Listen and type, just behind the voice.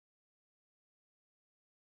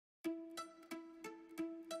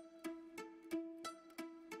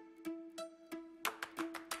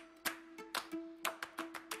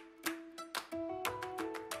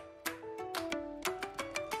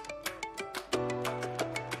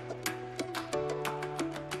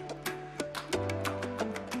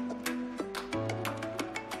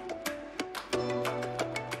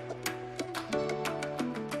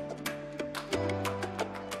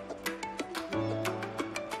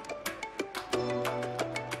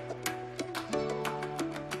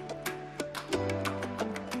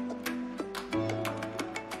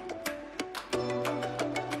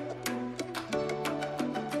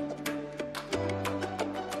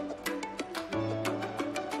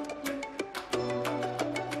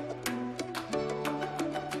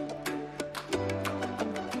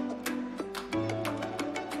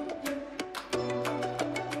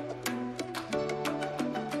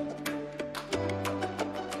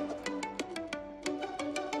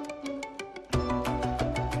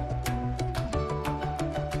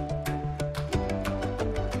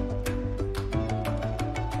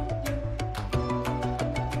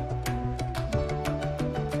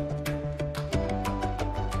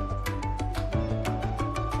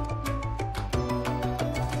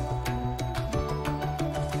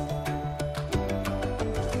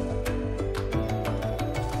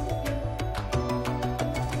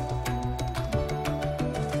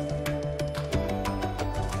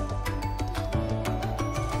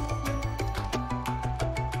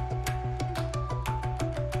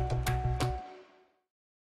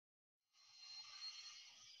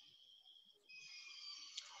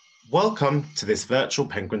Welcome to this virtual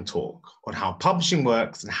Penguin talk on how publishing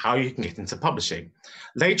works and how you can get into publishing.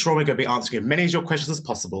 Later on, we're going to be answering as many of your questions as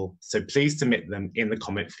possible, so please submit them in the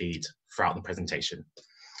comment feed throughout the presentation.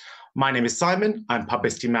 My name is Simon. I'm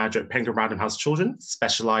Publicity Manager at Penguin Random House Children,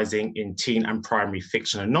 specialising in teen and primary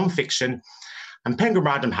fiction and non-fiction. And Penguin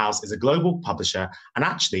Random House is a global publisher and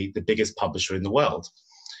actually the biggest publisher in the world.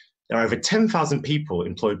 There are over 10,000 people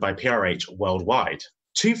employed by PRH worldwide,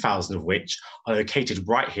 2,000 of which are located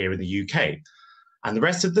right here in the UK. And the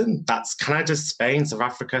rest of them, that's Canada, Spain, South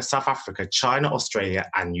Africa, China, Australia,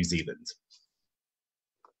 and New Zealand.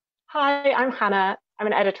 Hi, I'm Hannah. I'm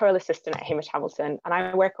an editorial assistant at Hamish Hamilton, and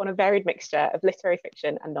I work on a varied mixture of literary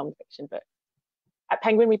fiction and non-fiction books. At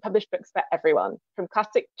Penguin, we publish books for everyone, from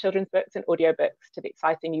classic children's books and audiobooks to the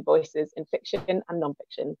exciting new voices in fiction and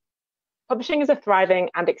non-fiction. Publishing is a thriving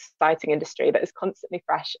and exciting industry that is constantly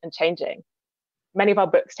fresh and changing. Many of our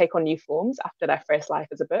books take on new forms after their first life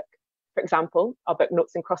as a book. For example, our book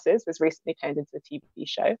Noughts and Crosses was recently turned into a TV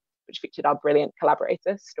show, which featured our brilliant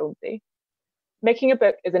collaborator, Stormzy. Making a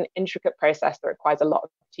book is an intricate process that requires a lot of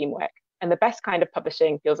teamwork, and the best kind of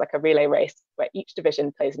publishing feels like a relay race where each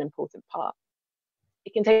division plays an important part.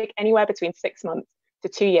 It can take anywhere between 6 months to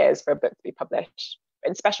 2 years for a book to be published, but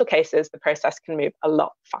in special cases, the process can move a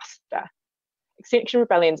lot faster. Extinction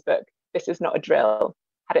Rebellion's book, This Is Not a Drill,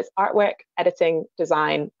 had its artwork, editing,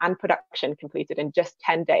 design, and production completed in just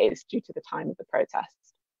 10 days due to the time of the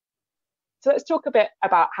protest. So let's talk a bit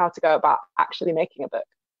about how to go about actually making a book.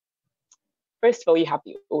 First of all, you have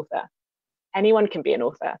the author. Anyone can be an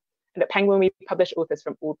author. And at Penguin, we publish authors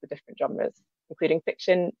from all the different genres, including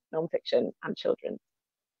fiction, non-fiction, and children's.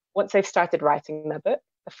 Once they've started writing their book,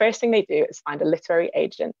 the first thing they do is find a literary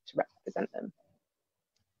agent to represent them.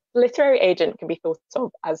 The literary agent can be thought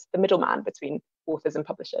of as the middleman between authors and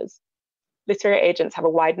publishers. Literary agents have a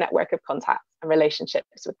wide network of contacts and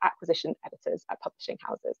relationships with acquisition editors at publishing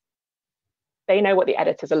houses. They know what the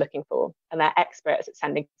editors are looking for, and they're experts at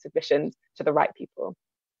sending submissions to the right people.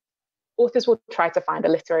 Authors will try to find a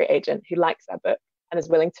literary agent who likes their book and is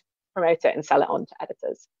willing to promote it and sell it on to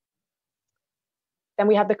editors. Then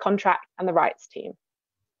we have the contract and the rights team.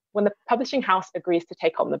 When the publishing house agrees to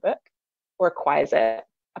take on the book or acquires it,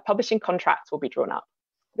 a publishing contract will be drawn up.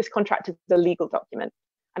 This contract is a legal document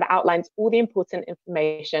and outlines all the important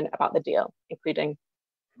information about the deal, including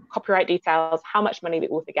copyright details, how much money the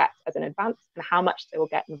author gets as an advance, and how much they will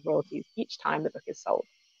get in royalties each time the book is sold.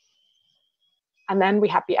 And then we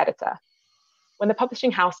have the editor. When the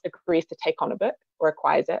publishing house agrees to take on a book or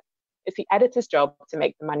acquires it, it's the editor's job to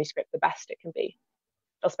make the manuscript the best it can be.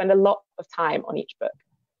 They'll spend a lot of time on each book,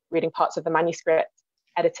 reading parts of the manuscript,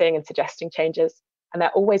 editing and suggesting changes, and they're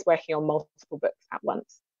always working on multiple books at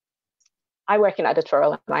once. I work in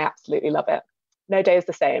editorial and I absolutely love it. No day is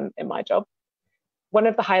the same in my job. One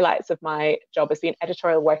of the highlights of my job has been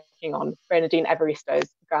editorial working on Bernardine Evaristo's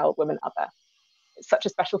Girl, Woman, Other. It's such a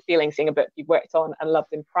special feeling seeing a book you've worked on and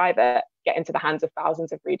loved in private get into the hands of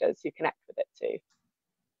thousands of readers who connect with it too.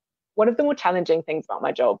 One of the more challenging things about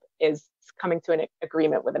my job is coming to an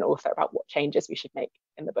agreement with an author about what changes we should make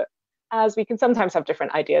in the book, as we can sometimes have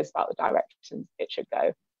different ideas about the directions it should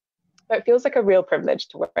go. But it feels like a real privilege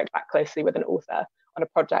to work back closely with an author on a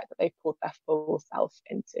project that they've poured their full self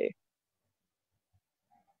into.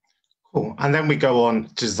 Cool. And then we go on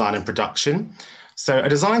to design and production. So a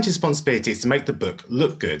design's responsibility is to make the book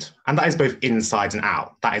look good. And that is both inside and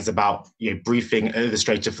out. That is about briefing an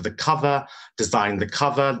illustrator for the cover, designing the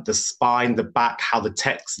cover, the spine, the back, how the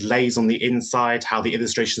text lays on the inside, how the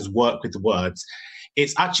illustrations work with the words.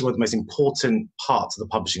 It's actually one of the most important parts of the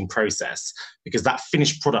publishing process because that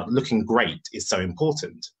finished product looking great is so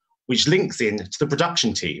important, which links in to the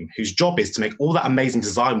production team, whose job is to make all that amazing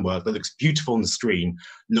design work that looks beautiful on the screen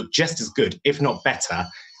look just as good, if not better,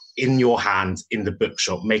 in your hands in the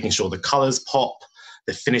bookshop, making sure the colours pop,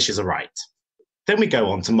 the finishes are right. Then we go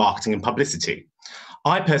on to marketing and publicity.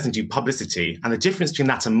 I personally do publicity, and the difference between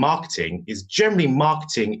that and marketing is generally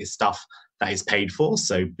marketing is stuff that is paid for,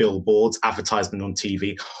 so billboards, advertisement on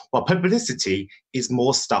TV, while publicity is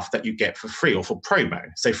more stuff that you get for free or for promo.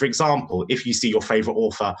 So for example, if you see your favorite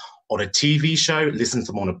author on a TV show, listen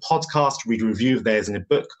to them on a podcast, read a review of theirs in a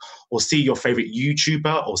book, or see your favorite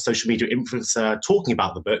YouTuber or social media influencer talking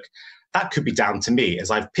about the book, that could be down to me as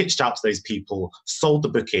I've pitched out to those people, sold the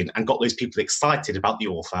book in, and got those people excited about the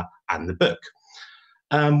author and the book.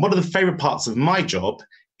 One of the favorite parts of my job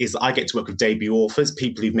is I get to work with debut authors,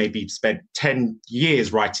 people who've maybe spent 10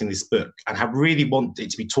 years writing this book and have really wanted it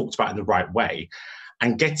to be talked about in the right way.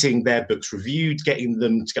 And getting their books reviewed, getting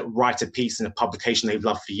them to write a piece in a publication they've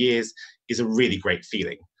loved for years is a really great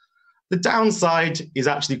feeling. The downside is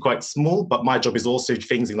actually quite small, but my job is also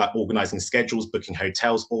things like organising schedules, booking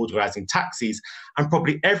hotels, organising taxis, and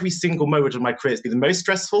probably every single moment of my career that's been the most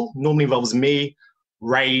stressful normally involves me,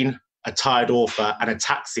 rain, a tired author, and a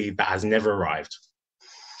taxi that has never arrived.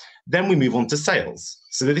 Then we move on to sales.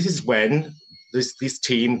 So this is when this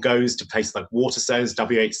team goes to places like Waterstones,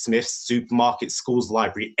 WH Smith's, supermarkets, schools,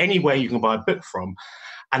 library, anywhere you can buy a book from,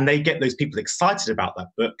 and they get those people excited about that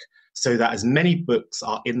book so that as many books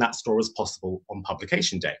are in that store as possible on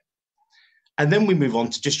publication day. And then we move on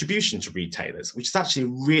to distribution to retailers, which is actually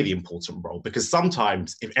a really important role because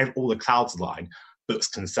sometimes if all the clouds align, books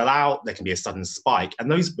can sell out, there can be a sudden spike, and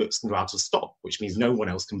those books can go out of stock, which means no one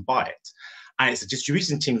else can buy it. And it's a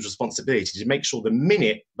distribution team's responsibility to make sure the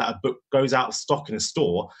minute that a book goes out of stock in a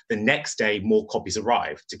store, the next day more copies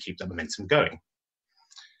arrive to keep that momentum going.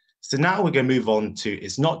 So now we're going to move on to,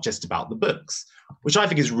 it's not just about the books, which I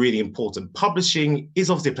think is really important. Publishing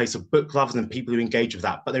is obviously a place of book lovers and people who engage with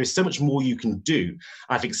that, but there is so much more you can do. And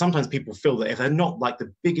I think sometimes people feel that if they're not like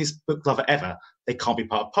the biggest book lover ever, they can't be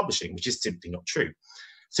part of publishing, which is simply not true.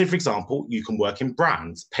 So for example, you can work in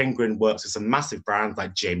brands. Penguin works with some massive brands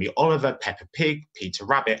like Jamie Oliver, Peppa Pig, Peter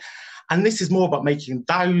Rabbit. And this is more about making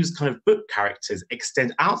those kind of book characters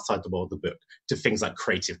extend outside the world of the book to things like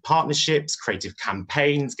creative partnerships, creative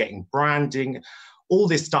campaigns, getting branding, all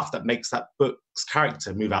this stuff that makes that book's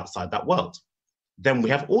character move outside that world. Then we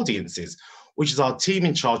have audiences, which is our team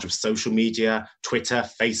in charge of social media, Twitter,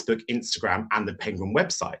 Facebook, Instagram, and the Penguin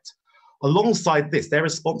website. Alongside this, they're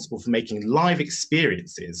responsible for making live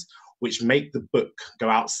experiences which make the book go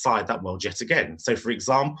outside that world yet again. So for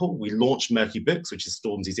example, we launched Murky Books, which is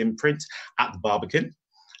Stormzy's imprint, at the Barbican,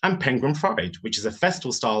 and Penguin Pride, which is a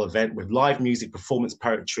festival-style event with live music, performance,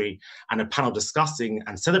 poetry, and a panel discussing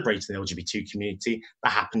and celebrating the LGBT community that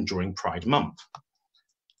happened during Pride Month.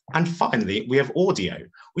 And finally, we have audio,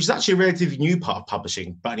 which is actually a relatively new part of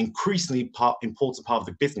publishing, but an increasingly important part of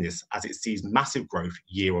the business as it sees massive growth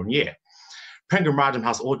year on year. Penguin Random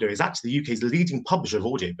House Audio is actually the UK's leading publisher of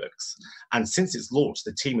audiobooks. And since its launch,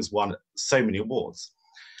 the team has won so many awards.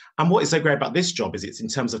 And what is so great about this job is it's in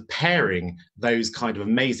terms of pairing those kind of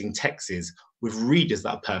amazing texts with readers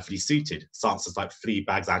that are perfectly suited, answers like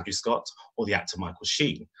Fleabag's Andrew Scott or the actor Michael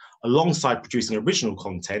Sheen, alongside producing original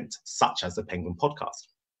content such as the Penguin podcast.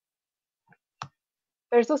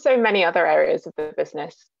 There's also many other areas of the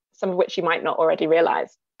business, some of which you might not already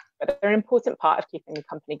realise, but they're an important part of keeping the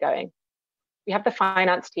company going. We have the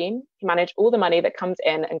finance team who manage all the money that comes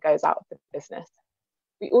in and goes out of the business.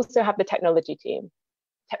 We also have the technology team.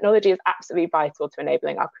 Technology is absolutely vital to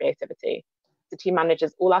enabling our creativity. The team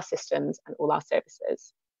manages all our systems and all our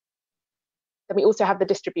services. Then we also have the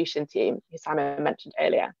distribution team, who Simon mentioned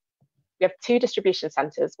earlier. We have 2 distribution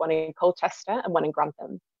centres, one in Colchester and one in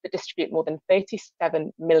Grantham, that distribute more than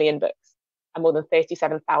 37 million books and more than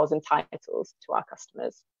 37,000 titles to our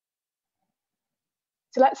customers.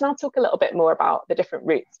 So let's now talk a little bit more about the different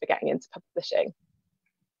routes for getting into publishing.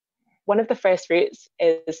 One of the first routes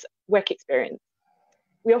is work experience.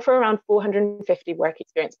 We offer around 450 work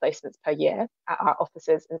experience placements per year at our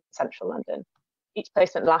offices in central London. Each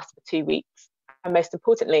placement lasts for 2 weeks, and most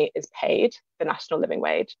importantly is paid the national living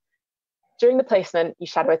wage. During the placement, you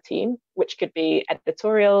shadow a team, which could be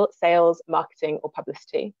editorial, sales, marketing, or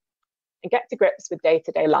publicity, and get to grips with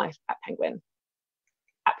day-to-day life at Penguin.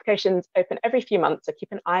 Applications open every few months, so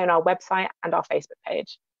keep an eye on our website and our Facebook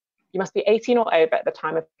page. You must be 18 or over at the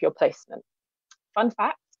time of your placement. Fun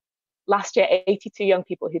fact, last year, 82 young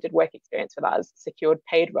people who did work experience with us secured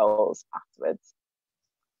paid roles afterwards.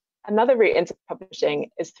 Another route into publishing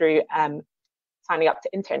is through signing up to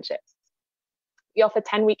internships. We offer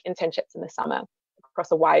 10-week internships in the summer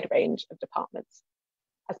across a wide range of departments.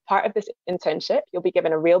 As part of this internship, you'll be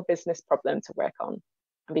given a real business problem to work on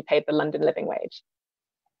and be paid the London living wage.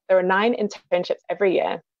 There are 9 internships every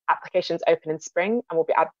year. Applications open in spring and will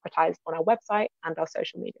be advertised on our website and our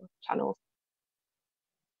social media channels.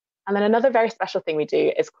 And then another very special thing we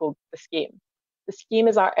do is called the Scheme. The Scheme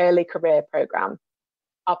is our early career programme.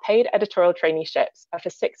 Our paid editorial traineeships are for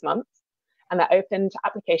 6 months, and they're open to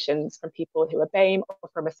applications from people who are BAME or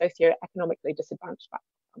from a socio-economically disadvantaged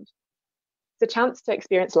background. It's a chance to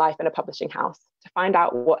experience life in a publishing house, to find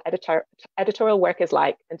out what editorial work is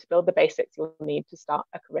like, and to build the basics you'll need to start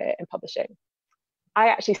a career in publishing. I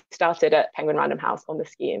actually started at Penguin Random House on the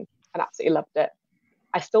Scheme and absolutely loved it.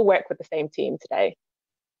 I still work with the same team today.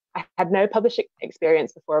 I had no publishing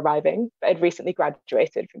experience before arriving, but I'd recently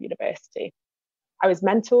graduated from university. I was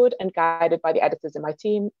mentored and guided by the editors in my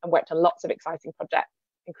team and worked on lots of exciting projects,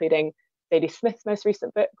 including Zadie Smith's most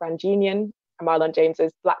recent book, Grand Union, and Marlon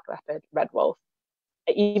James's Black Leopard, Red Wolf.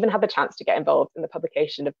 I even had the chance to get involved in the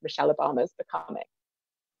publication of Michelle Obama's The Comic.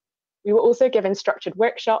 We were also given structured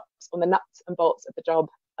workshops on the nuts and bolts of the job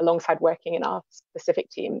alongside working in our specific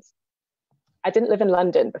teams. I didn't live in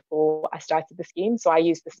London before I started the scheme, so I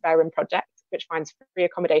used the Spare Room project, which finds free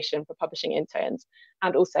accommodation for publishing interns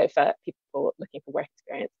and also for people looking for work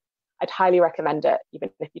experience. I'd highly recommend it, even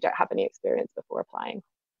if you don't have any experience before applying.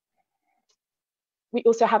 We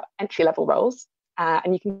also have entry-level roles,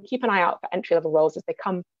 and you can keep an eye out for entry-level roles as they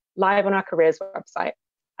come live on our careers website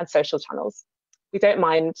and social channels. We don't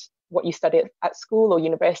mind what you study at school or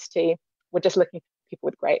university. We're just looking for people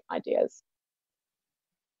with great ideas.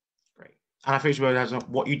 Great. And I think we should have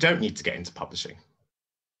what you don't need to get into publishing.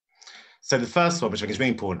 So the first one, which I think is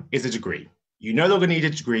really important, is a degree. You no longer need a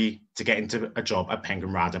degree to get into a job at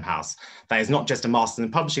Penguin Random House. That is not just a master's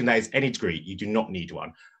in publishing, that is any degree. You do not need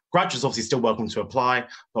one. Graduates obviously still welcome to apply,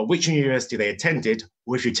 but which university they attended,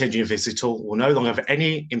 or if you attend university at all, will no longer have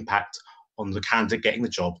any impact on the candidate getting the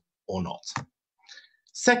job or not.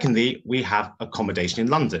 Secondly, we have accommodation in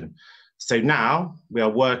London. So now we are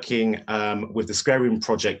working with the Spare Room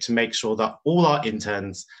project to make sure that all our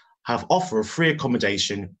interns have offer of free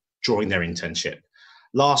accommodation during their internship.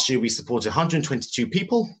 Last year, we supported 122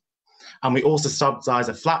 people, and we also subsidise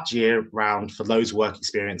a flat year round for those work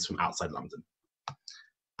experience from outside London.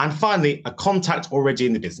 And finally, a contact already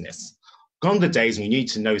in the business. Gone are the days when you need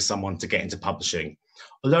to know someone to get into publishing.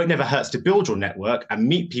 Although it never hurts to build your network and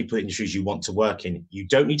meet people in industries you want to work in, you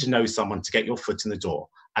don't need to know someone to get your foot in the door,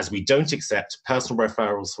 as we don't accept personal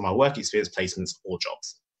referrals from our work experience placements or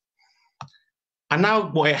jobs. And now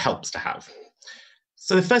what it helps to have.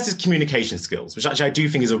 So the first is communication skills, which actually I do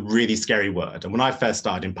think is a really scary word. And when I first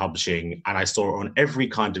started in publishing and I saw it on every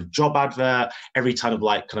kind of job advert, every kind of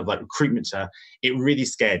like recruitment, it really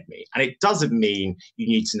scared me. And it doesn't mean you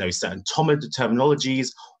need to know certain terminologies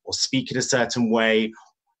or speak in a certain way.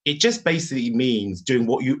 It just basically means doing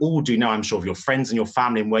what you all do now, I'm sure, of your friends and your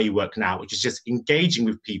family and where you work now, which is just engaging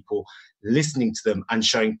with people, listening to them and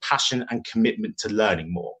showing passion and commitment to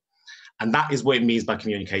learning more. And that is what it means by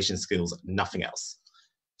communication skills, nothing else.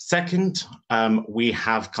 Second, we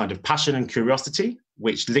have kind of passion and curiosity,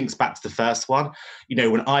 which links back to the first one. You know,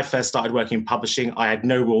 when I first started working in publishing, I had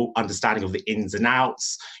no real understanding of the ins and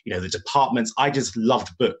outs, you know, the departments. I just loved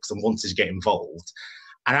books and wanted to get involved.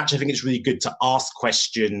 And actually, I think it's really good to ask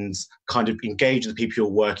questions, kind of engage with the people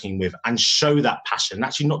you're working with and show that passion and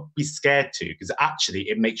actually not be scared to, because actually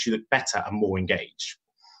it makes you look better and more engaged.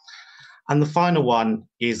 And the final one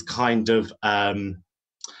is kind of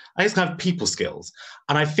people skills.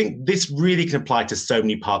 And I think this really can apply to so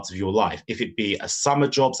many parts of your life. If it be a summer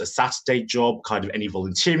job, a Saturday job, kind of any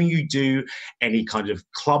volunteering you do, any kind of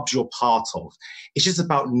clubs you're part of. It's just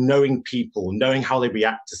about knowing people, knowing how they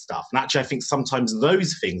react to stuff. And actually, I think sometimes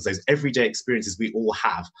those things, those everyday experiences we all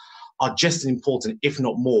have, are just as important, if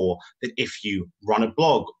not more, than if you run a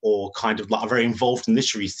blog or kind of like are very involved in the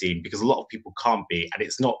literary scene, because a lot of people can't be. And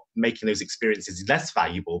it's not making those experiences less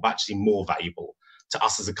valuable, but actually more valuable to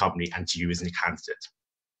us as a company and to you as a candidate.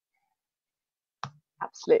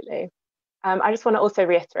 Absolutely. I just want to also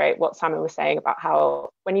reiterate what Simon was saying about how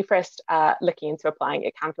when you first looking into applying,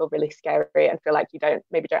 it can feel really scary and feel like you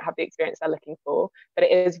maybe don't have the experience they're looking for. But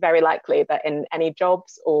it is very likely that in any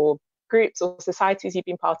jobs or groups or societies you've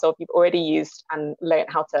been part of, you've already used and learned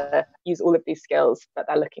how to use all of these skills that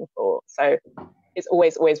they're looking for. So it's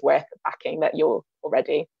always worth backing that you'll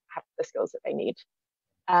already have the skills that they need.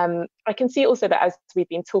 I can see also that as we've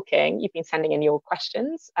been talking, you've been sending in your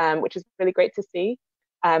questions, which is really great to see.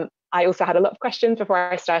 I also had a lot of questions before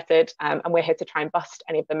I started, and we're here to try and bust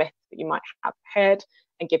any of the myths that you might have heard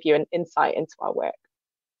and give you an insight into our work.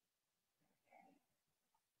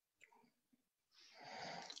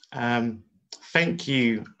 Thank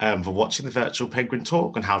you for watching the virtual Penguin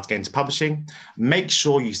talk on how to get into publishing. Make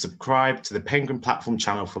sure you subscribe to the Penguin platform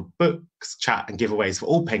channel for books, chat and giveaways for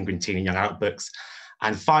all Penguin teen and young adult books.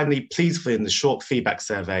 And finally, please fill in the short feedback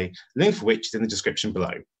survey, link for which is in the description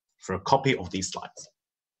below, for a copy of these slides.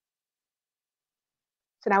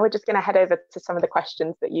 So now we're just going to head over to some of the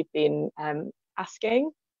questions that you've been asking.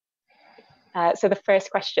 So the first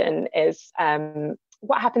question is,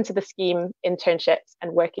 what happened to the scheme, internships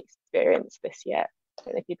and work experience this year? I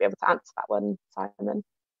don't know if you'd be able to answer that one, Simon.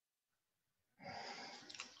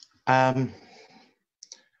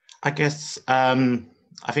 I guess, I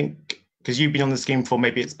think, because you've been on the scheme for,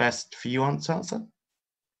 maybe it's best for you to answer.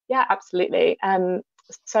 Yeah, absolutely.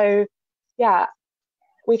 So yeah,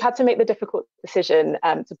 we've had to make the difficult decision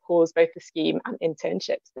to pause both the scheme and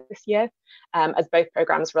internships this year, as both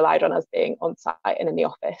programs relied on us being on site and in the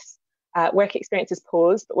office. Work experience is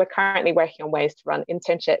paused, but we're currently working on ways to run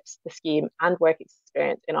internships, the scheme, and work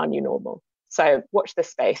experience in our new normal. So watch this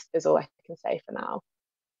space is all I can say for now.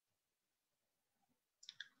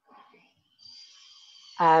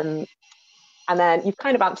 And then you've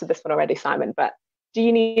kind of answered this one already, Simon, but do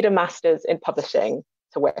you need a master's in publishing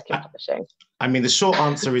to work in publishing? I mean, the short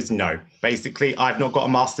answer is no. Basically, I've not got a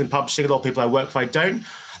master's in publishing. A lot of people I work with, I don't.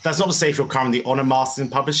 That's not to say if you're currently on a master's in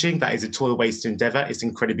publishing, that is a toil wasted endeavor. It's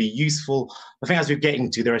incredibly useful. I think as we're getting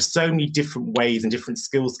to, there are so many different ways and different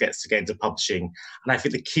skill sets to get into publishing. And I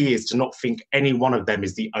think the key is to not think any one of them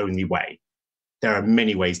is the only way. There are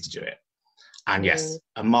many ways to do it. And yes,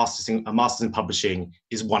 a master's in publishing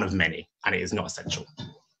is one of many, and it is not essential.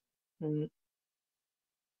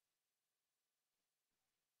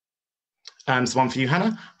 So one for you,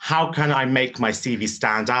 Hannah. How can I make my CV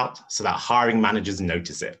stand out so that hiring managers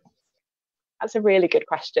notice it? That's a really good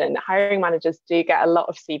question. Hiring managers do get a lot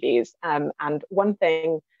of CVs. And one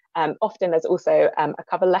thing, often there's also a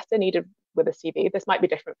cover letter needed with a CV. This might be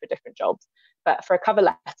different for different jobs, but for a cover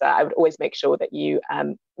letter, I would always make sure that you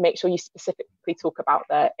specifically talk about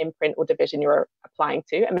the imprint or division you're applying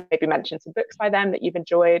to, and maybe mention some books by them that you've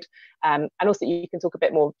enjoyed. And also you can talk a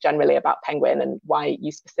bit more generally about Penguin and why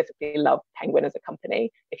you specifically love Penguin as a company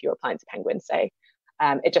if you're applying to Penguin, say.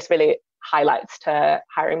 It just really highlights to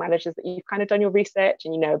hiring managers that you've kind of done your research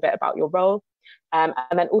and you know a bit about your role. And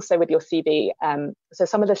then also with your CV, so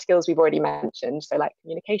some of the skills we've already mentioned, so like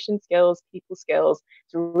communication skills, people skills,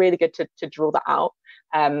 it's really good to draw that out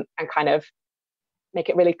and kind of make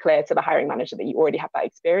it really clear to the hiring manager that you already have that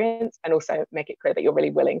experience, and also make it clear that you're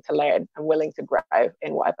really willing to learn and willing to grow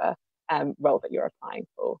in whatever role that you're applying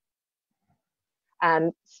for.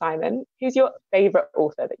 And Simon, who's your favourite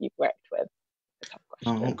author that you've worked with?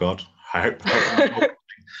 Oh God, I hope.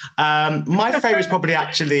 My favourite is probably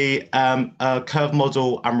actually a curve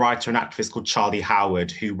model and writer and activist called Charlie Howard,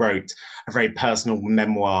 who wrote a very personal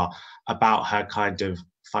memoir about her kind of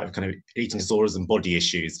eating disorders and body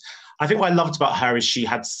issues. I think what I loved about her is she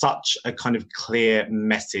had such a kind of clear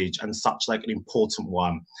message and such like an important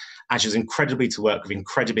one. And she was incredibly to work with,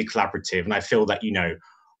 incredibly collaborative. And I feel that, you know,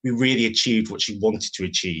 we really achieved what she wanted to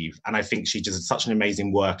achieve. And I think she just had such an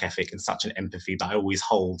amazing work ethic and such an empathy that I always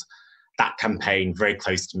hold that campaign very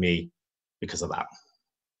close to me because of that.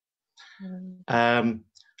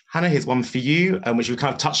 Hannah, here's one for you, which we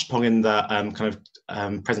kind of touched upon in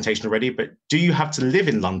the presentation already, but do you have to live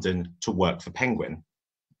in London to work for Penguin?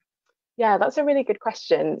 Yeah, that's a really good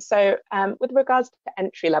question. So with regards to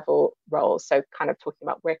entry-level roles, so kind of talking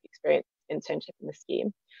about work experience, internship in the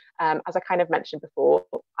scheme, as I kind of mentioned before,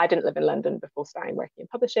 I didn't live in London before starting working in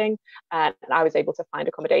publishing, and I was able to find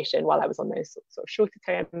accommodation while I was on those sort of shorter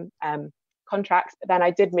term contracts. But then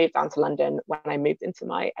I did move down to London when I moved into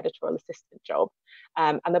my editorial assistant job.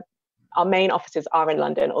 Our main offices are in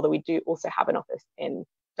London, although we do also have an office in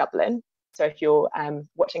Dublin. So if you're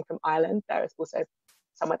watching from Ireland, there is also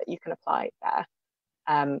somewhere that you can apply there.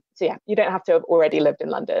 So yeah, you don't have to have already lived in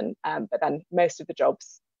London, but then most of the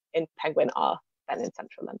jobs in Penguin are then in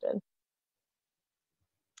central London.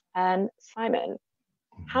 And Simon,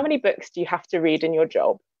 how many books do you have to read in your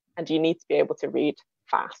job? And do you need to be able to read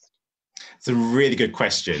fast? It's a really good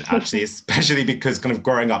question, actually, especially because kind of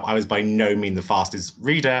growing up, I was by no means the fastest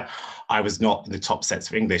reader. I was not in the top sets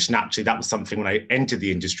of English. And actually, that was something when I entered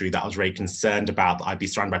the industry that I was very concerned about, that I'd be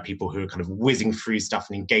surrounded by people who are kind of whizzing through stuff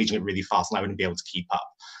and engaging it really fast, and I wouldn't be able to keep up.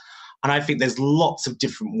 And I think there's lots of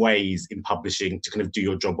different ways in publishing to kind of do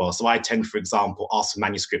your job well. So I tend, for example, ask for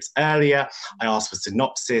manuscripts earlier. I ask for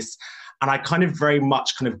synopsis. And I kind of very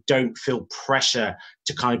much kind of don't feel pressure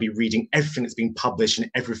to kind of be reading everything that's being published and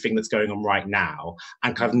everything that's going on right now,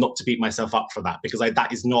 and kind of not to beat myself up for that, because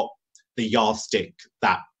that is not the yardstick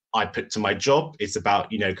that I put to my job. It's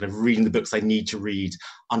about, you know, kind of reading the books I need to read,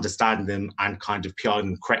 understanding them, and kind of PRing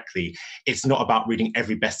them correctly. It's not about reading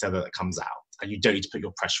every bestseller that comes out, and you don't need to put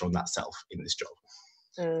your pressure on that self in this job.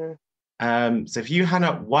 So for you,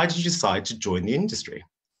 Hannah, why did you decide to join the industry?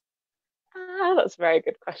 That's a very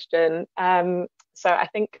good question. So I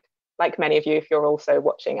think, like many of you, if you're also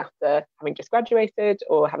watching after having just graduated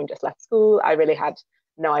or having just left school, I really had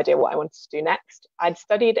no idea what I wanted to do next. I'd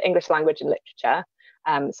studied English language and literature,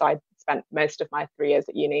 so I'd spent most of my 3 years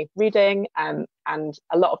at uni reading, and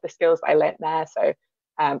a lot of the skills I learnt there, so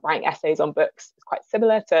writing essays on books is quite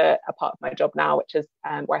similar to a part of my job now, which is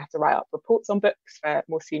where I have to write up reports on books for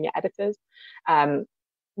more senior editors.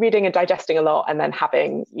 Reading and digesting a lot, and then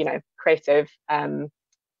having, you know, creative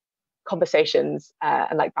conversations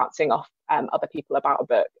and like bouncing off other people about a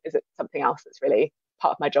book is something else that's really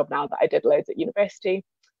part of my job now that I did loads at university.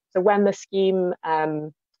 So when the scheme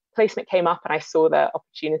placement came up and I saw the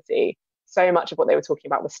opportunity, so much of what they were talking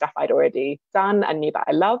about was stuff I'd already done and knew that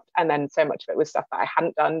I loved, and then so much of it was stuff that I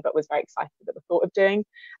hadn't done but was very excited at the thought of doing.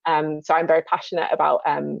 So I'm very passionate about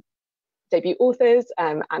debut authors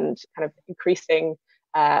and kind of increasing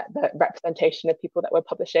the representation of people that we're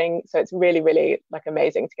publishing. So it's really, really like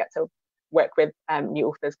amazing to get to work with new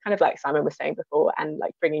authors, kind of like Simon was saying before, and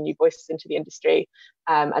like bringing new voices into the industry,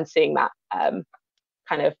 and seeing that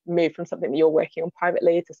kind of move from something that you're working on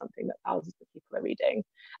privately to something that thousands of people are reading.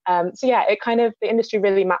 So yeah, it kind of, the industry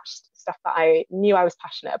really matched stuff that I knew I was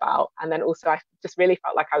passionate about, and then also I just really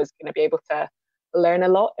felt like I was going to be able to learn a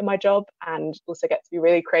lot in my job and also get to be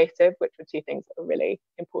really creative, which were two things that were really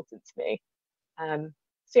important to me.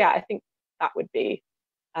 So yeah, I think that would be,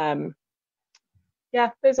 yeah,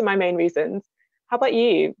 those are my main reasons. How about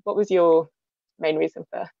you? What was your main reason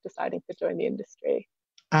for deciding to join the industry?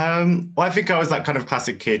 Well, I think I was that kind of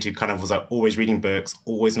classic kid who kind of was like always reading books,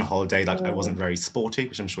 always on holiday. Like I wasn't very sporty,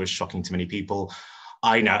 which I'm sure is shocking to many people.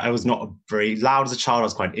 I know I was not very loud as a child. I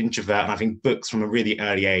was quite an introvert, and I think books from a really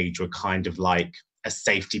early age were kind of like a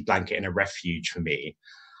safety blanket and a refuge for me.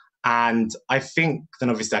 And I think then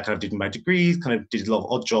obviously I kind of did my degrees, kind of did a lot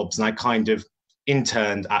of odd jobs, and I kind of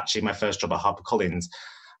interned actually my first job at HarperCollins.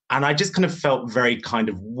 And I just kind of felt very kind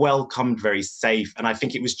of welcomed, very safe. And I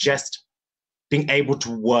think it was just being able to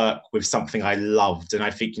work with something I loved. And I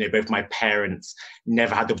think, you know, both my parents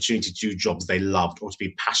never had the opportunity to do jobs they loved or to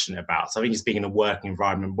be passionate about. So I think just being in a working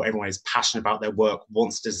environment where everyone is passionate about their work,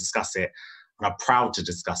 wants to discuss it, and are proud to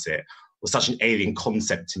discuss it, was such an alien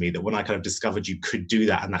concept to me that when I kind of discovered you could do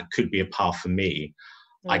that and that could be a path for me,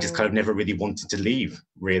 I just kind of never really wanted to leave,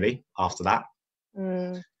 really, after that.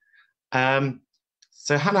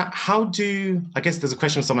 So Hannah, how do, I guess there's a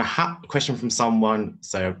question from someone,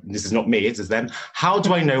 so this is not me, it is them. How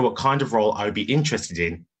do I know what kind of role I would be interested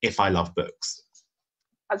in if I love books?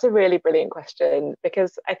 That's a really brilliant question,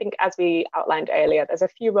 because I think as we outlined earlier, there's a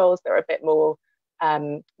few roles that are a bit more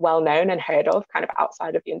well-known and heard of kind of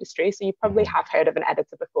outside of the industry. So you probably have heard of an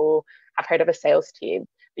editor before, have heard of a sales team,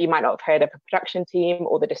 but you might not have heard of a production team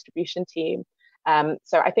or the distribution team.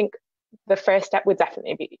 So I think the first step would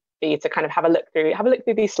definitely be to kind of have a look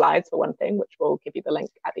through these slides for one thing, which will give you the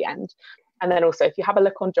link at the end. And then also if you have a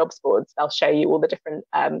look on jobs boards, they'll show you all the different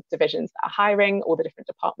divisions that are hiring, all the different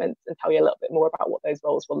departments, and tell you a little bit more about what those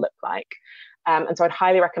roles will look like. And so I'd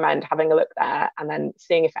highly recommend having a look there and then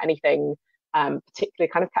seeing if anything particularly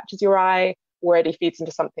kind of catches your eye, already feeds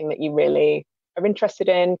into something that you really are interested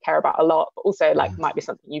in, care about a lot, but also like might be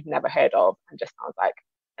something you've never heard of and just sounds like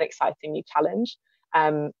an exciting new challenge.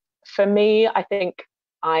 For me, I think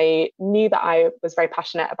I knew that I was very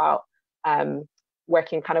passionate about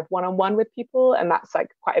working kind of one-on-one with people, and that's like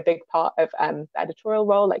quite a big part of the editorial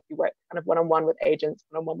role. Like you work kind of one-on-one with agents,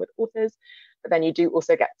 one-on-one with authors, but then you do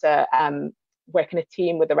also get to work in a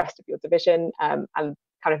team with the rest of your division, and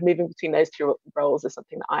kind of moving between those two roles is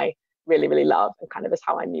something that I really, really love, and kind of is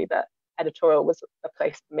how I knew that editorial was a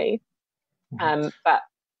place for me. But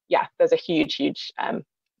yeah, there's a huge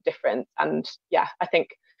difference, and yeah, I think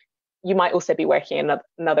you might also be working in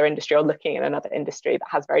another industry or looking in another industry that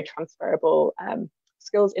has very transferable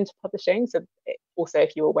skills into publishing. So also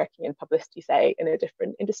if you were working in publicity, say, in a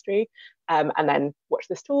different industry, and then watch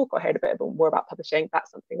this talk or heard a bit more about publishing, that's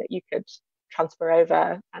something that you could transfer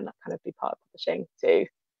over and kind of be part of publishing too.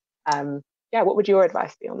 Yeah, what would your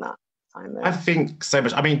advice be on that, Simon? I think so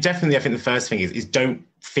much. I mean, definitely, I think the first thing is don't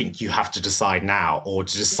think you have to decide now or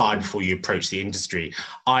to decide before you approach the industry.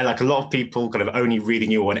 I, like a lot of people, kind of only really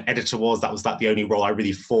knew what an editor was. That was like the only role I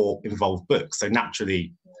really thought involved books. So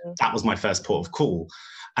naturally, that was my first port of call.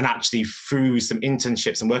 And actually, through some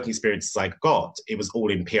internships and working experiences I got, it was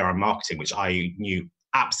all in PR and marketing, which I knew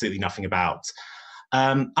absolutely nothing about.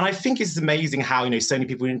 And I think it's amazing how, you know, so many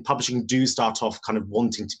people in publishing do start off kind of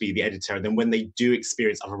wanting to be the editor. And then when they do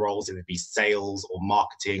experience other roles, whether it be sales or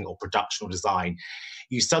marketing or production or design,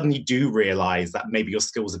 you suddenly do realize that maybe your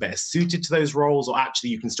skills are better suited to those roles, or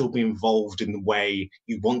actually you can still be involved in the way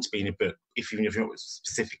you want to be in a book, even if you're not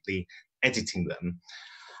specifically editing them.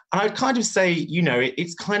 And I'd kind of say, you know,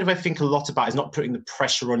 it's kind of, I think, a lot about is not putting the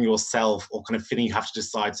pressure on yourself or kind of feeling you have to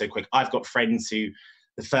decide so quick. I've got friends who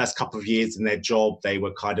the first couple of years in their job, they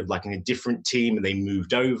were kind of like in a different team and they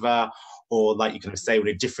moved over, or like you kind of say, in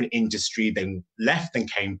a different industry, then left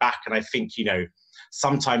and came back. And I think, you know,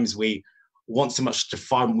 sometimes we want so much to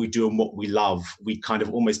find what we do and what we love, we kind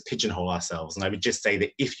of almost pigeonhole ourselves. And I would just say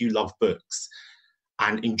that if you love books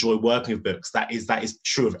and enjoy working with books, that is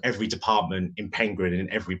true of every department in Penguin and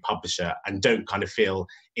every publisher. And don't kind of feel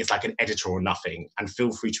it's like an editor or nothing, and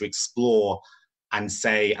feel free to explore and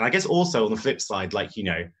say, and I guess also on the flip side, like, you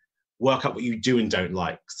know, work out what you do and don't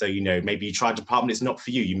like. So, you know, maybe you try a department, it's not for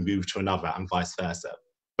you, you move to another, and vice versa.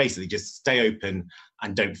 Basically, just stay open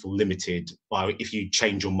and don't feel limited by if you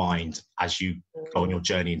change your mind as you go on your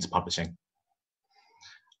journey into publishing.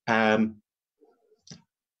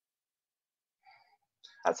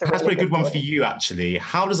 That's a really That's a good one point. for you, actually.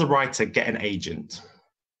 How does a writer get an agent?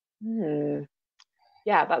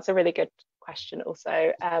 Yeah, that's a really good question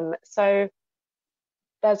also. So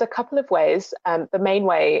there's a couple of ways. The main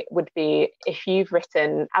way would be if you've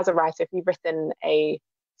written, as a writer, if you've written a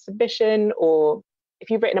submission, or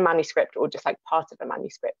if you've written a manuscript, or just like part of a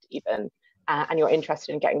manuscript even, and you're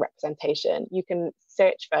interested in getting representation, you can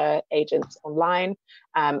search for agents online,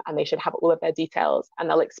 and they should have all of their details, and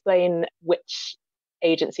they'll explain which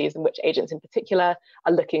agencies and which agents in particular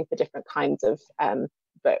are looking for different kinds of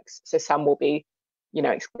books. So some will be, you know,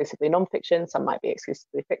 exclusively nonfiction, some might be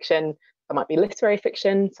exclusively fiction, some might be literary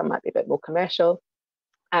fiction, some might be a bit more commercial.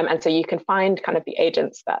 And so you can find kind of the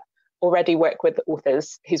agents that already work with the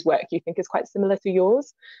authors whose work you think is quite similar to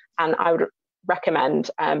yours. And I would recommend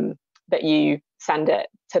that you send it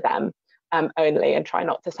to them only, and try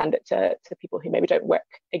not to send it to people who maybe don't work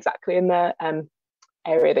exactly in the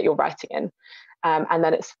area that you're writing in. And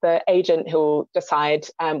then it's the agent who will decide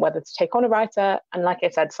whether to take on a writer. And like I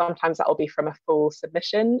said, sometimes that will be from a full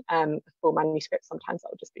submission, a full manuscript. Sometimes that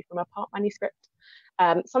will just be from a part manuscript.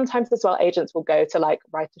 Sometimes as well, agents will go to like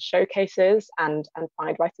writer showcases and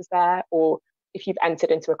find writers there. Or if you've entered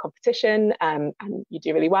into a competition and you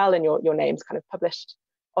do really well and your name's kind of published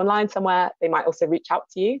online somewhere, they might also reach out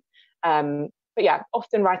to you. But yeah,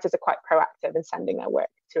 often writers are quite proactive in sending their work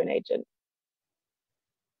to an agent.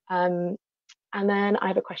 And then I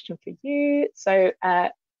have a question for you. So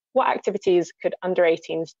what activities could under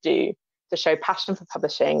 18s do to show passion for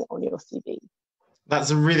publishing on your CV?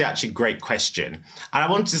 That's a really actually great question. And I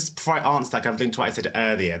want to just, before I answer that, kind of link to what I said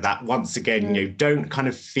earlier, that once again, you know, don't kind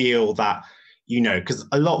of feel that, you know, because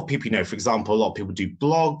a lot of people, you know, for example, a lot of people do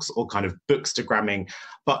blogs or kind of bookstagramming,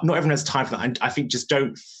 but not everyone has time for that. And I think just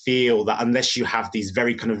don't feel that unless you have these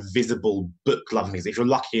very kind of visible book loving things, if you're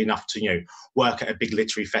lucky enough to, you know, work at a big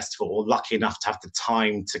literary festival, or lucky enough to have the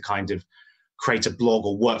time to kind of create a blog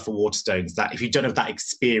or work for Waterstones, that if you don't have that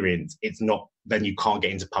experience, it's not, then you can't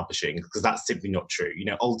get into publishing, because that's simply not true. You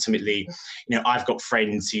know, ultimately, you know, I've got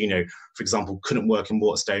friends who, you know, for example, couldn't work in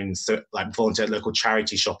Waterstones, so like volunteer at a local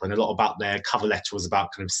charity shop, and a lot about their cover letter was about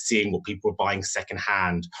kind of seeing what people were buying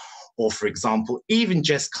secondhand, or for example, even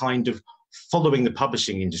just kind of following the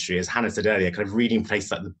publishing industry, as Hannah said earlier, kind of reading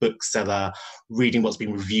places like the Bookseller, reading what's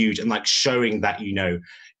been reviewed, and like showing that, you know,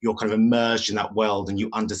 you're kind of immersed in that world and you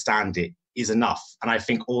understand it is enough. And I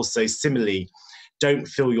think also similarly, don't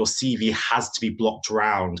feel your CV has to be blocked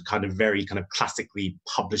around kind of very kind of classically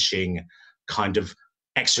publishing kind of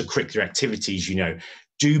extracurricular activities. You know,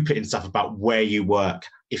 do put in stuff about where you work,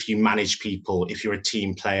 if you manage people, if you're a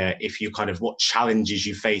team player, if you kind of what challenges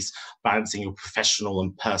you face balancing your professional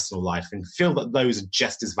and personal life, and feel that those are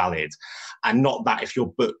just as valid. And not that if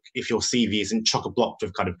your CV isn't chock-a-blocked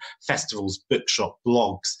with kind of festivals, bookshop,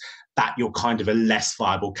 blogs, that you're kind of a less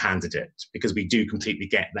viable candidate, because we do completely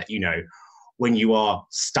get that, you know, when you are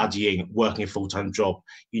studying, working a full-time job,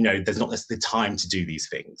 you know, there's not necessarily the time to do these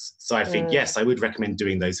things. So I think, yes, I would recommend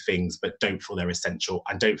doing those things, but don't feel they're essential,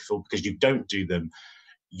 and don't feel because you don't do them,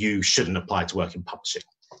 you shouldn't apply to work in publishing.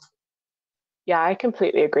 Yeah, I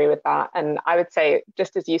completely agree with that. And I would say,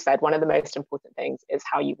 just as you said, one of the most important things is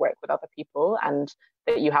how you work with other people, and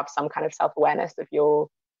that you have some kind of self-awareness of your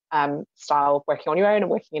style of working on your own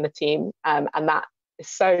and working in a team. And that is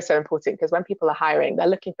so important, because when people are hiring, they're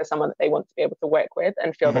looking for someone that they want to be able to work with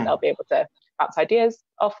and feel that they'll be able to bounce ideas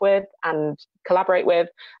off with and collaborate with.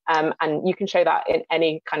 And you can show that in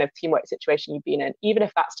any kind of teamwork situation you've been in, even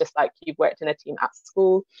if that's just like you've worked in a team at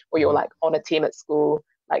school, or you're like on a team at school.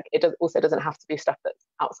 Like it also doesn't have to be stuff that's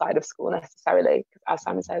outside of school necessarily, because as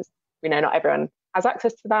Simon says, we know not everyone has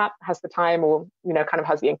access to that, has the time, or, you know, kind of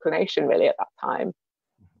has the inclination really at that time.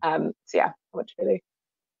 So yeah, I want to really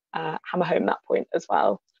hammer home that point as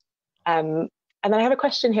well. And then I have a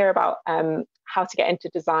question here about how to get into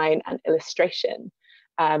design and illustration.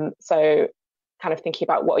 So kind of thinking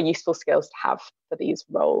about what are useful skills to have for these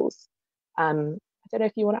roles. I don't know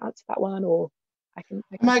if you want to answer that one, or I can.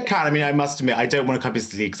 I mean, I must admit, I don't want to come into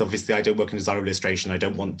the league, because obviously I don't work in design or illustration. I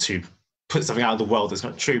don't want to put something out of the world that's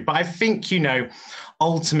not true. But I think, you know,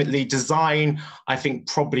 ultimately design, I think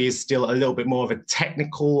probably is still a little bit more of a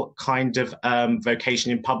technical kind of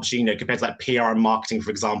vocation in publishing, you know, compared to like PR and marketing,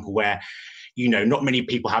 for example, where, you know, not many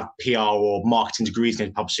people have PR or marketing degrees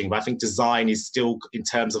in publishing, but I think design is still, in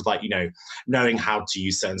terms of like, you know, knowing how to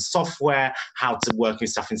use certain software, how to work with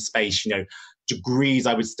stuff in space, you know, degrees,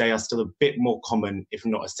 I would say, are still a bit more common, if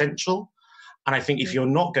not essential. And I think if you're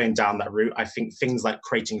not going down that route, I think things like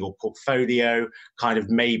creating your portfolio, kind of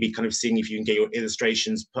maybe kind of seeing if you can get your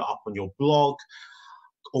illustrations put up on your blog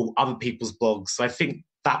or other people's blogs. So I think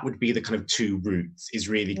that would be the kind of two routes, is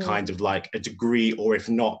really kind of like a degree, or if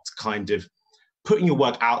not, kind of putting your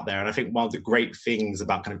work out there. And I think one of the great things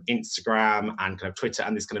about kind of Instagram and kind of Twitter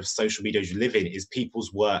and this kind of social media you live in is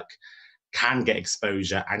people's work can get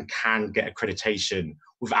exposure and can get accreditation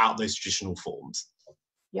without those traditional forms.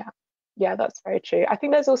 Yeah, that's very true. I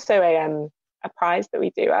think there's also a prize that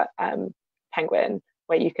we do at Penguin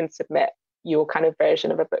where you can submit your kind of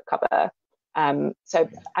version of a book cover. And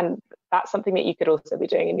that's something that you could also be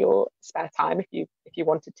doing in your spare time if you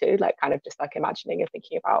wanted to, like kind of just like imagining and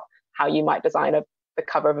thinking about how you might design the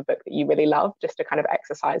cover of a book that you really love, just to kind of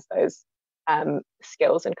exercise those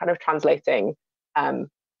skills and kind of translating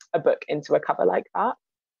a book into a cover like that.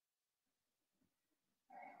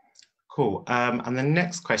 Cool. And the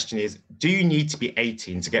next question is, do you need to be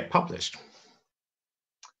 18 to get published?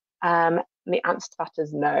 The answer to that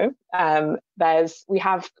is no. We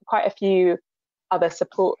have quite a few other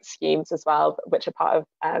support schemes as well, which are part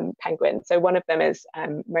of Penguin. So one of them is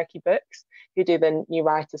Murky Books, who do the New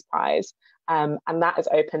Writers Prize, and that is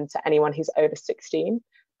open to anyone who's over 16.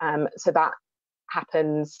 So that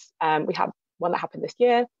happens, we had one that happened this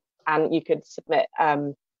year, and you could submit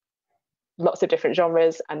lots of different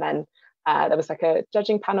genres, and then there was like a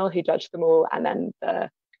judging panel who judged them all, and then the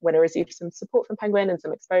winner received some support from Penguin and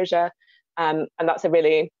some exposure, and that's a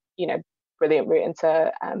really, brilliant route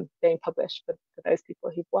into being published for those people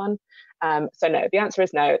who've won. So no, the answer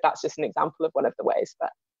is no. That's just an example of one of the ways, but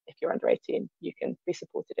if you're under 18, you can be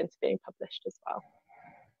supported into being published as well.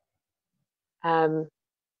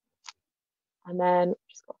 And then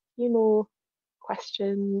just got a few more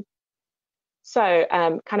questions. So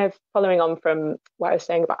kind of following on from what I was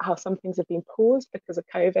saying about how some things have been paused because of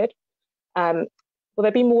COVID, will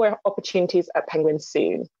there be more opportunities at Penguin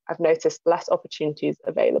soon? I've noticed less opportunities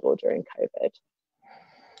available during COVID.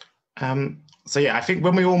 So yeah, I think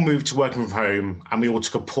when we all moved to working from home and we all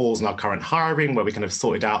took a pause in our current hiring, where we kind of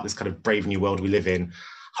sorted out this kind of brave new world we live in,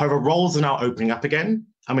 however, roles are now opening up again,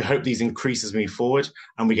 and we hope these increase as we move forward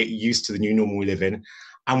and we get used to the new normal we live in.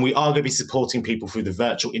 And we are going to be supporting people through the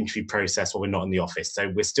virtual interview process while we're not in the office. So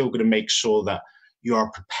we're still going to make sure that you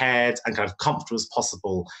are prepared and kind of comfortable as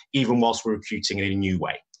possible, even whilst we're recruiting in a new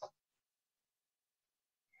way.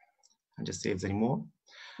 And just see if there's any more.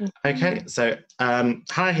 Okay, so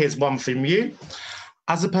Hannah, here's one from you.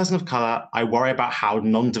 As a person of colour, I worry about how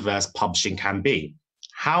non-diverse publishing can be.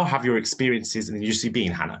 How have your experiences in the industry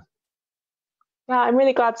been, Hannah? Yeah, I'm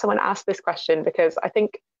really glad someone asked this question, because I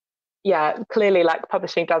think, yeah, clearly like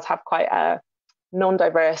publishing does have quite a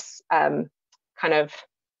non-diverse kind of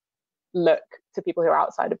look to people who are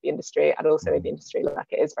outside of the industry, and also in the industry. Like,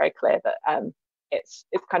 it is very clear that it's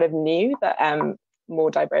kind of new that more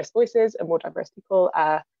diverse voices and more diverse people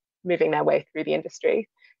are moving their way through the industry.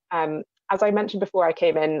 As I mentioned before, I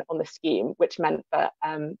came in on the scheme, which meant that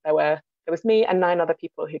there was me and 9 other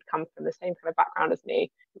people who'd come from the same kind of background as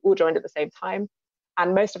me, who all joined at the same time.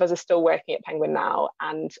 And most of us are still working at Penguin now.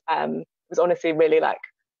 And it was honestly really like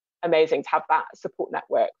amazing to have that support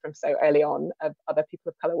network from so early on of other people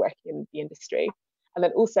of colour working in the industry. And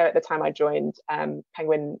then also at the time I joined,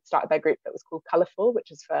 Penguin started their group that was called Colourful,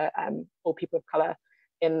 which is for all people of colour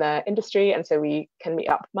in the industry. And so we can meet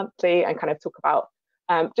up monthly and kind of talk about,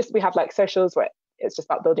 we have like socials where it's just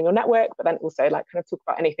about building your network, but then also like kind of talk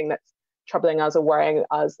about anything that's troubling us or worrying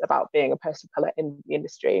us about being a person of colour in the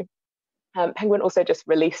industry. Penguin also just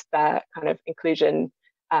released their kind of inclusion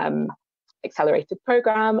accelerated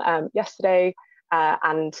program yesterday,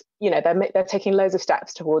 and they're taking loads of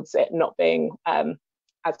steps towards it not being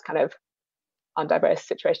as kind of undiverse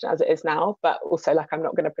situation as it is now, but also like I'm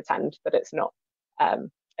not going to pretend that it's not an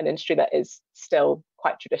industry that is still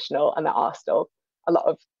quite traditional, and there are still a lot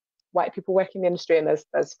of white people working in the industry, and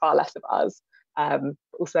there's far less of us.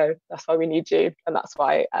 Also, that's why we need you, and that's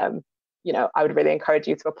why I would really encourage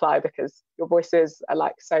you to apply, because your voices are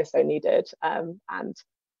like so needed, and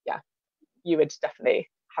yeah, you would definitely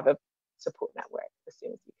have a support network as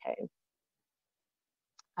soon as you came.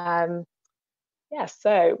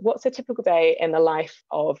 So what's a typical day in the life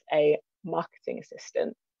of a marketing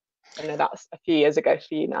assistant? I know that's a few years ago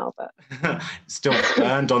for you now, but still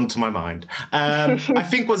burned onto my mind. I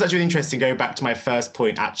think what's actually interesting, going back to my first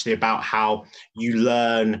point actually about how you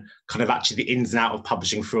learn kind of actually the ins and outs of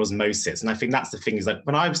publishing through osmosis. And I think that's the thing, is like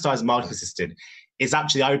when I started as a marketing assistant, it's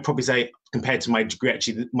actually, I would probably say, compared to my degree,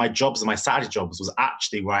 actually my jobs and my Saturday jobs was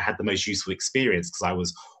actually where I had the most useful experience, because I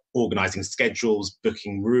was organizing schedules,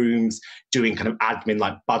 booking rooms, doing kind of admin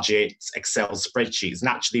like budgets, Excel spreadsheets. And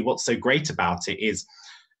actually what's so great about it is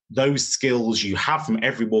those skills you have from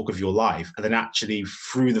every walk of your life. And then actually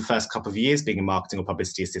through the first couple of years being a marketing or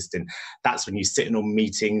publicity assistant, that's when you sit in on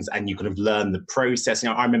meetings and you kind of learn the process. You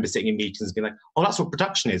know, I remember sitting in meetings and being like, oh, that's what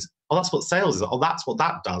production is. Oh, that's what sales is. Oh, that's what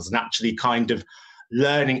that does. And actually kind of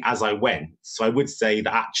learning as I went. So I would say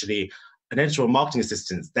that actually an editorial marketing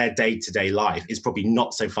assistant, their day-to-day life is probably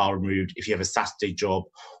not so far removed if you have a Saturday job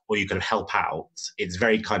or you kind of help out. It's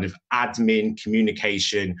very kind of admin,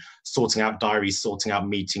 communication, sorting out diaries, sorting out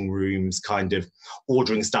meeting rooms, kind of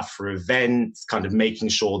ordering stuff for events, kind of making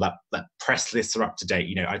sure that press lists are up to date.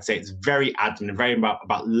 You know, I'd say it's very admin and very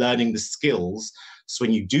about learning the skills. So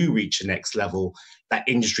when you do reach the next level, that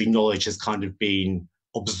industry knowledge has kind of been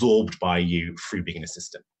absorbed by you through being an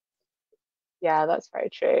assistant. Yeah, that's very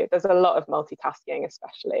true. There's a lot of multitasking,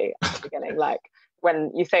 especially at the beginning. Like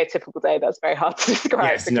when you say a typical day, that's very hard to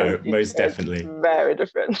describe. Yes, no, most definitely. Very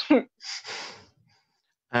different.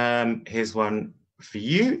 Here's one for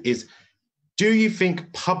you is, do you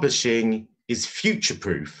think publishing is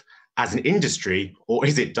future-proof as an industry or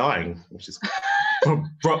is it dying? Which is a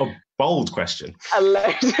bold question. A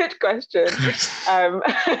loaded question.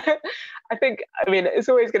 I think, I mean, it's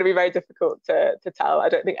always going to be very difficult to tell. I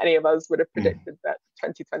don't think any of us would have predicted that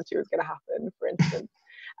 2020 was going to happen, for instance.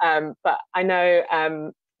 But I know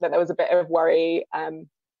that there was a bit of worry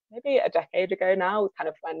maybe a decade ago now, kind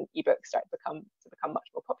of when ebooks started to become much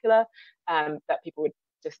more popular, that people would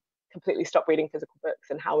just completely stop reading physical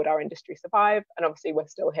books, and how would our industry survive? And obviously we're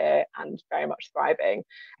still here and very much thriving.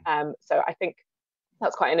 So I think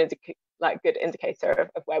that's quite an good indicator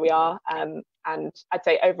of where we are. And I'd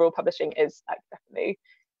say overall publishing is definitely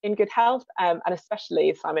in good health. And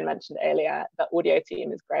especially, Simon mentioned earlier, the audio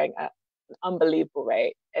team is growing at an unbelievable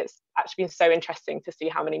rate. It's actually been so interesting to see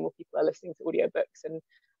how many more people are listening to audiobooks and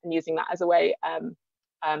using that as a way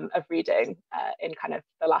of reading in kind of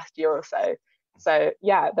the last year or so. So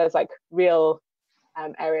yeah, there's real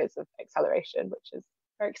areas of acceleration, which is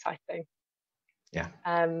very exciting. Yeah.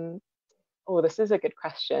 Oh, this is a good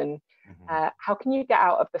question. How can you get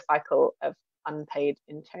out of the cycle of unpaid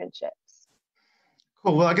internships?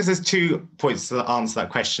 Cool. Well, I guess there's 2 points to answer that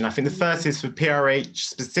question. I think the first is for PRH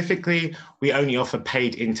specifically, we only offer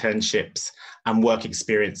paid internships and work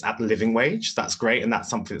experience at the living wage. That's great. And that's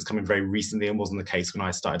something that's coming very recently and wasn't the case when I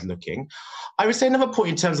started looking. I would say another point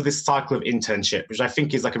in terms of this cycle of internship, which I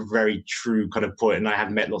think is a very true kind of point. And I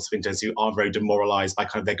have met lots of interns who are very demoralized by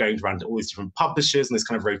they're going around to all these different publishers and this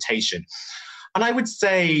kind of rotation. And I would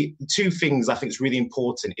say 2 things I think is really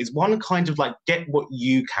important is one, kind of get what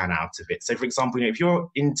you can out of it. So for example, if you're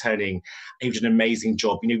interning and you've done an amazing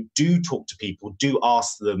job, do talk to people, do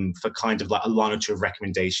ask them for kind of a line or 2 of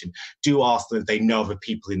recommendation, do ask them if they know other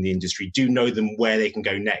people in the industry, do know them where they can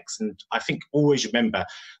go next. And I think always remember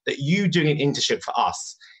that you doing an internship for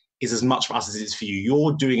us is as much for us as it is for you.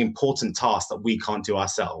 You're doing important tasks that we can't do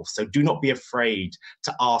ourselves. So do not be afraid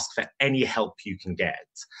to ask for any help you can get.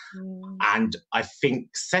 And I think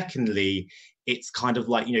secondly, it's kind of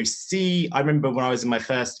I remember when I was in my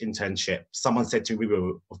first internship, someone said to me,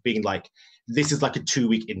 this is a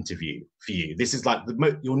 2-week interview for you. This is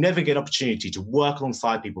you'll never get an opportunity to work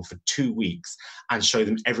alongside people for 2 weeks and show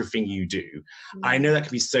them everything you do. I know that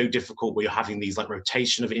can be so difficult where you're having these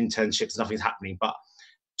rotation of internships, nothing's happening, but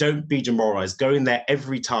don't be demoralized. Go in there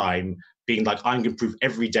every time being I'm going to prove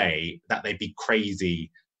every day that they'd be crazy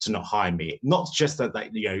to not hire me. Not just that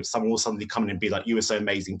someone will suddenly come in and be you were so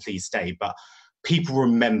amazing, please stay. But people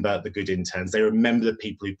remember the good interns. They remember the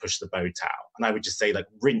people who push the boat out. And I would just say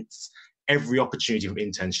rinse every opportunity from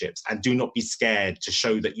internships and do not be scared to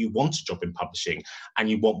show that you want a job in publishing and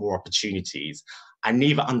you want more opportunities. And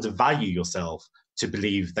neither undervalue yourself to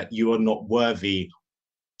believe that you are not worthy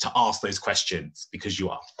to ask those questions, because you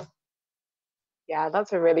are. Yeah,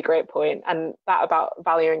 that's a really great point. And that about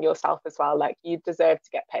valuing yourself as well, you deserve to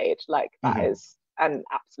get paid. That is an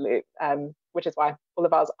absolute, which is why all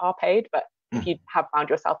of us are paid. But if you have found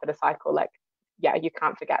yourself in a cycle, you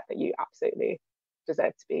can't forget that you absolutely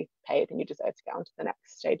deserve to be paid and you deserve to get on to the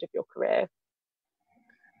next stage of your career.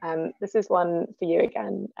 This is one for you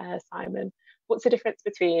again, Simon. What's the difference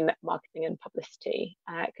between marketing and publicity?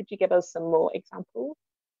 Could you give us some more examples?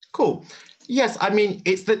 Cool. Yes, I mean,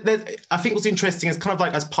 I think what's interesting is kind of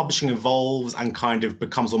as publishing evolves and kind of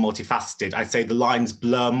becomes more multifaceted, I'd say the lines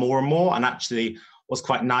blur more and more. And actually what's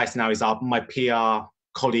quite nice now is my PR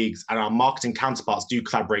colleagues and our marketing counterparts do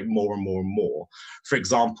collaborate more and more and more. For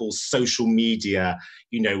example, social media,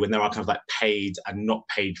 when there are kind of paid and not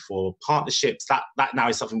paid for partnerships, that now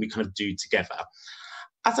is something we kind of do together.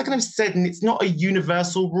 as I kind of said, and it's not a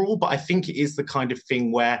universal rule, but I think it is the kind of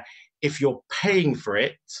thing where if you're paying for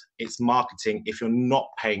it, it's marketing. If you're not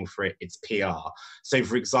paying for it, it's PR. So,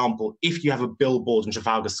 for example, if you have a billboard in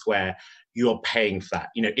Trafalgar Square, you're paying for that.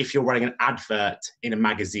 You know, if you're running an advert in a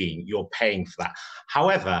magazine, you're paying for that.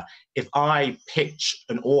 However, if I pitch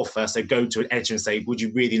an author, so go to an editor and say, would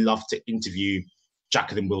you really love to interview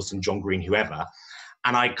Jacqueline Wilson, John Green, whoever,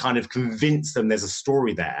 and I kind of convince them there's a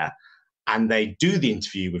story there, and they do the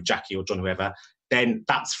interview with Jackie or John, whoever, then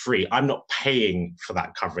that's free. I'm not paying for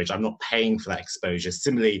that coverage. I'm not paying for that exposure.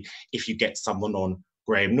 Similarly, if you get someone on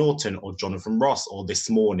Graham Norton or Jonathan Ross or This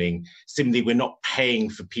Morning, similarly, we're not paying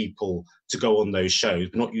for people to go on those shows.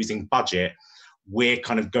 We're not using budget. We're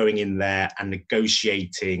kind of going in there and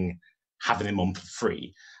negotiating, having them on for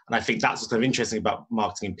free. And I think that's what's kind of interesting about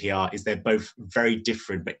marketing and PR is they're both very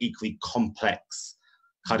different but equally complex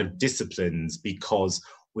kind of disciplines, because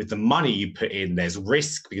with the money you put in, there's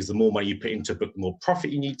risk, because the more money you put into a book, the more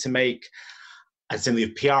profit you need to make. And similarly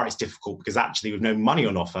with PR, it's difficult because actually with no money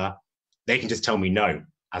on offer, they can just tell me no,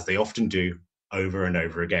 as they often do over and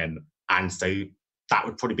over again. And so that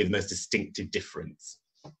would probably be the most distinctive difference.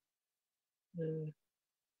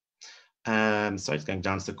 So just going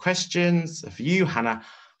down to the questions. For you, Hannah,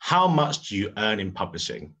 how much do you earn in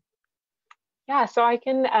publishing? Yeah, so I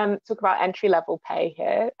can talk about entry-level pay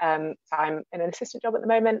here. So I'm in an assistant job at the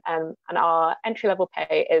moment, and our entry-level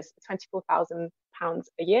pay is £24,000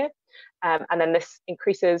 a year. And then this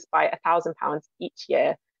increases by £1,000 each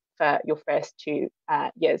year for your first 2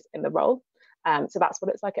 years in the role. So that's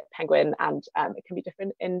what it's like at Penguin, and it can be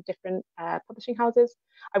different in different publishing houses.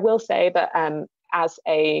 I will say that as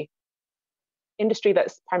a industry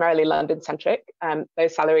that's primarily London-centric,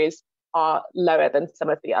 those salaries are lower than some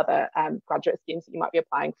of the other graduate schemes that you might be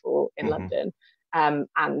applying for in London. And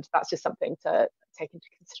that's just something to take into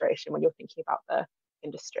consideration when you're thinking about the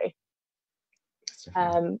industry.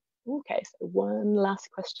 Okay, so one last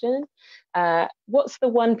question. What's the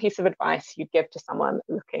one piece of advice you'd give to someone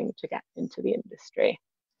looking to get into the industry?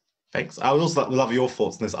 Thanks. I would also love your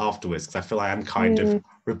thoughts on this afterwards, because I feel I am kind of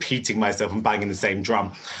repeating myself and banging the same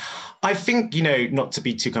drum. I think, you know, not to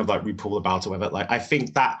be too kind of like RuPaul about it, or whatever, like I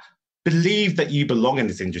think that believe that you belong in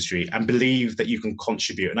this industry and believe that you can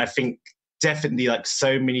contribute. And I think definitely, like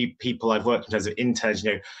so many people I've worked in terms of interns,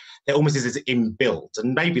 you know, there almost is this inbuilt,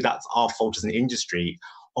 and maybe that's our fault as an industry,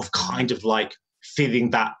 of kind of like feeling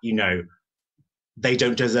that, you know, they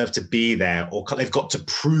don't deserve to be there, or they've got to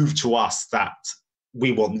prove to us that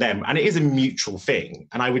we want them. And it is a mutual thing.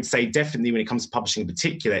 And I would say definitely when it comes to publishing in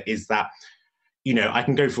particular is that, you know, I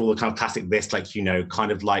can go through all the kind of classic list, like, you know,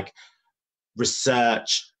 kind of like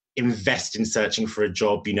research, invest in searching for a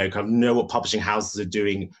job, you know what publishing houses are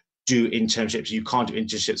doing, do internships. You can't do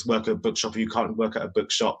internships, work at a bookshop, or you can't work at a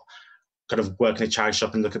bookshop, kind of work in a charity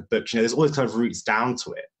shop and look at books. You know, there's always kind of routes down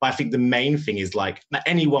to it. But I think the main thing is, like, at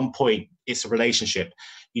any one point, it's a relationship.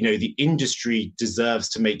 You know, the industry deserves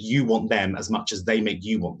to make you want them as much as they make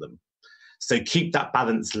you want them. So keep that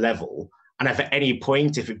balance level. And if at any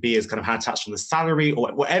point, if it be as kind of how touched on the salary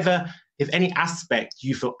or whatever, if any aspect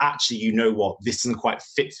you feel actually, you know what, this isn't quite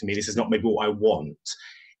fit for me, this is not maybe what I want,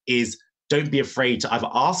 is don't be afraid to either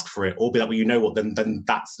ask for it or be like, well, you know what, then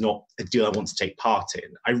that's not a deal I want to take part in.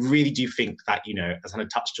 I really do think that, you know, as Hannah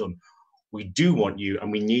touched on, we do want you,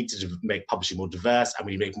 and we need to make publishing more diverse, and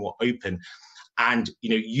we need to make it more open. And, you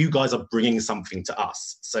know, you guys are bringing something to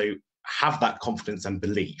us. So have that confidence and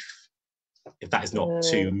belief, if that is not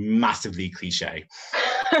too massively cliche.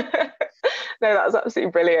 No, that's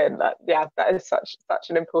absolutely brilliant. That is such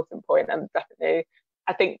an important point, and definitely,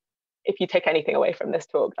 I think if you take anything away from this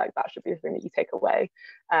talk, like that should be the thing that you take away.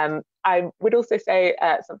 I would also say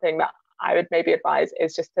something that I would maybe advise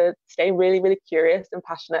is just to stay really, really curious and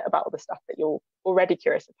passionate about all the stuff that you're already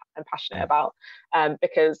curious and passionate about,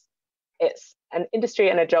 because it's an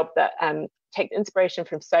industry and a job that takes inspiration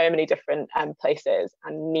from so many different places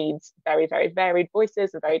and needs very, very varied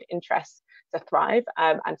voices and varied interests to thrive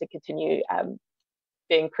and to continue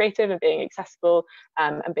being creative and being accessible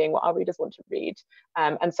and being what our readers want to read.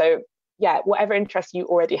 And so, yeah, whatever interests you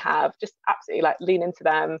already have, just absolutely like lean into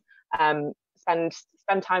them,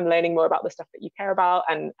 spend time learning more about the stuff that you care about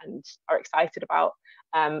and are excited about.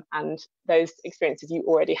 And those experiences you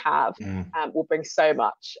already have will bring so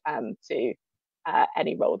much to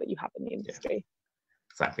any role that you have in the industry.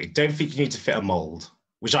 Yeah. Exactly. Don't think you need to fit a mold,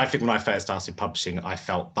 which I think when I first started publishing, I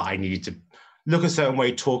felt that I needed to look a certain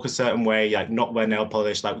way, talk a certain way, like not wear nail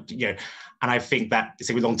polish, like, you know. And I think that it's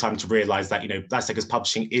a long time to realize that, you know, that's because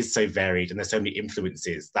publishing is so varied and there's so many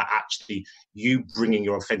influences that actually you bringing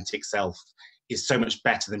your authentic self is so much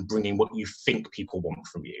better than bringing what you think people want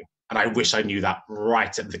from you. And I wish I knew that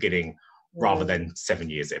right at the beginning rather than 7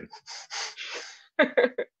 years in.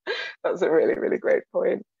 That's a really, really great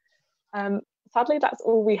point. Sadly, that's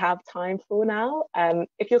all we have time for now.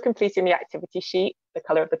 If you're completing the activity sheet, the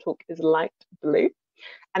colour of the talk is light blue.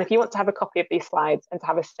 And if you want to have a copy of these slides and to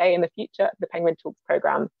have a say in the future of the Penguin Talks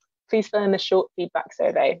programme, please fill in the short feedback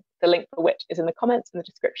survey, the link for which is in the comments and the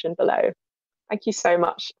description below. Thank you so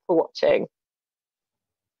much for watching.